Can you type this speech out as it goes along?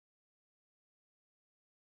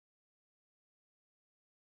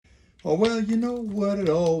Oh, well, you know what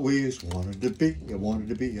I always wanted to be? I wanted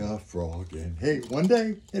to be a frog. And hey, one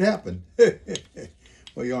day it happened.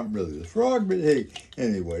 Well, you aren't really the frog, but hey,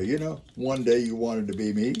 anyway, one day you wanted to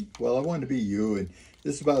be me. Well, I wanted to be you, and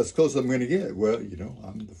this is about as close as I'm going to get. Well,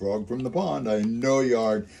 I'm the frog from the pond. I know you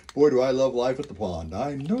are. Boy, do I love life at the pond.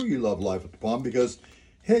 I know you love life at the pond because,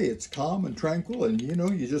 hey, it's calm and tranquil, and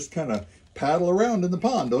you just kind of paddle around in the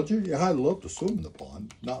pond, don't you? Yeah, I love to swim in the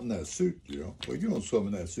pond. Not in that suit. Well, you don't swim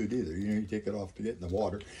in that suit either. You take it off to get in the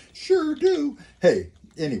water. Sure do. Hey,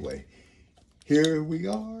 anyway, here we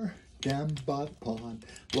are down by the pond,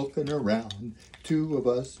 looking around, two of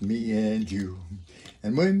us, me and you.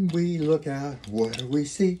 And when we look out, what do we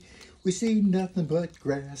see? We see nothing but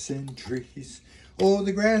grass and trees. Oh,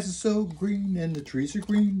 the grass is so green and the trees are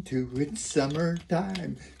green too. It's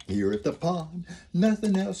summertime here at the pond.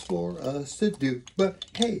 Nothing else for us to do. But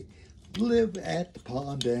hey, live at the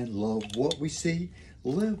pond and love what we see.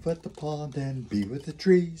 Live at the pond and be with the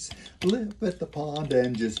trees. Live at the pond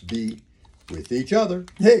and just be with each other.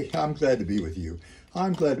 Hey, I'm glad to be with you.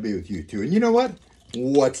 I'm glad to be with you too. And you know what?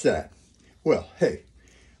 What's that? Well, hey,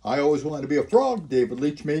 I always wanted to be a frog. David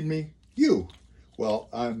Leach made me you. Well,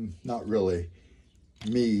 I'm not really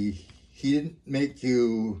me. He didn't make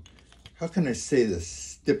you, how can I say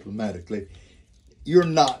this diplomatically? You're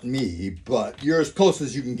not me, but you're as close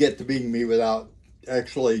as you can get to being me without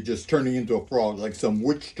actually just turning into a frog, like some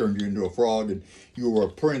witch turned you into a frog and you were a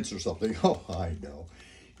prince or something. Oh, I know.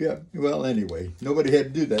 Yeah, well, anyway, nobody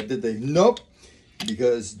had to do that, did they? Nope,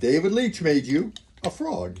 because David Leach made you a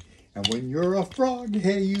frog. And when you're a frog,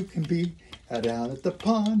 hey, you can be down at the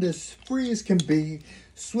pond as free as can be,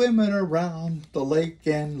 swimming around the lake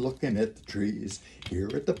and looking at the trees. Here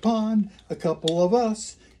at the pond, a couple of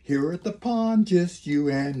us. Here at the pond, just you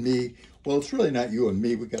and me. Well, it's really not you and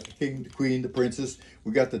me. We got the king, the queen, the princess.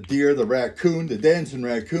 We got the deer, the raccoon, the dancing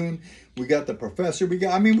raccoon. We got the professor. We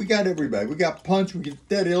got everybody. We got Punch. We got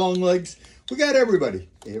Daddy Longlegs. We got everybody.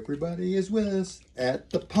 Everybody is with us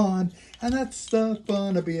at the pond. And that's the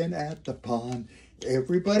fun of being at the pond.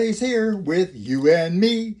 Everybody's here with you and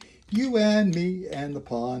me and the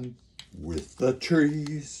pond with the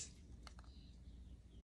trees.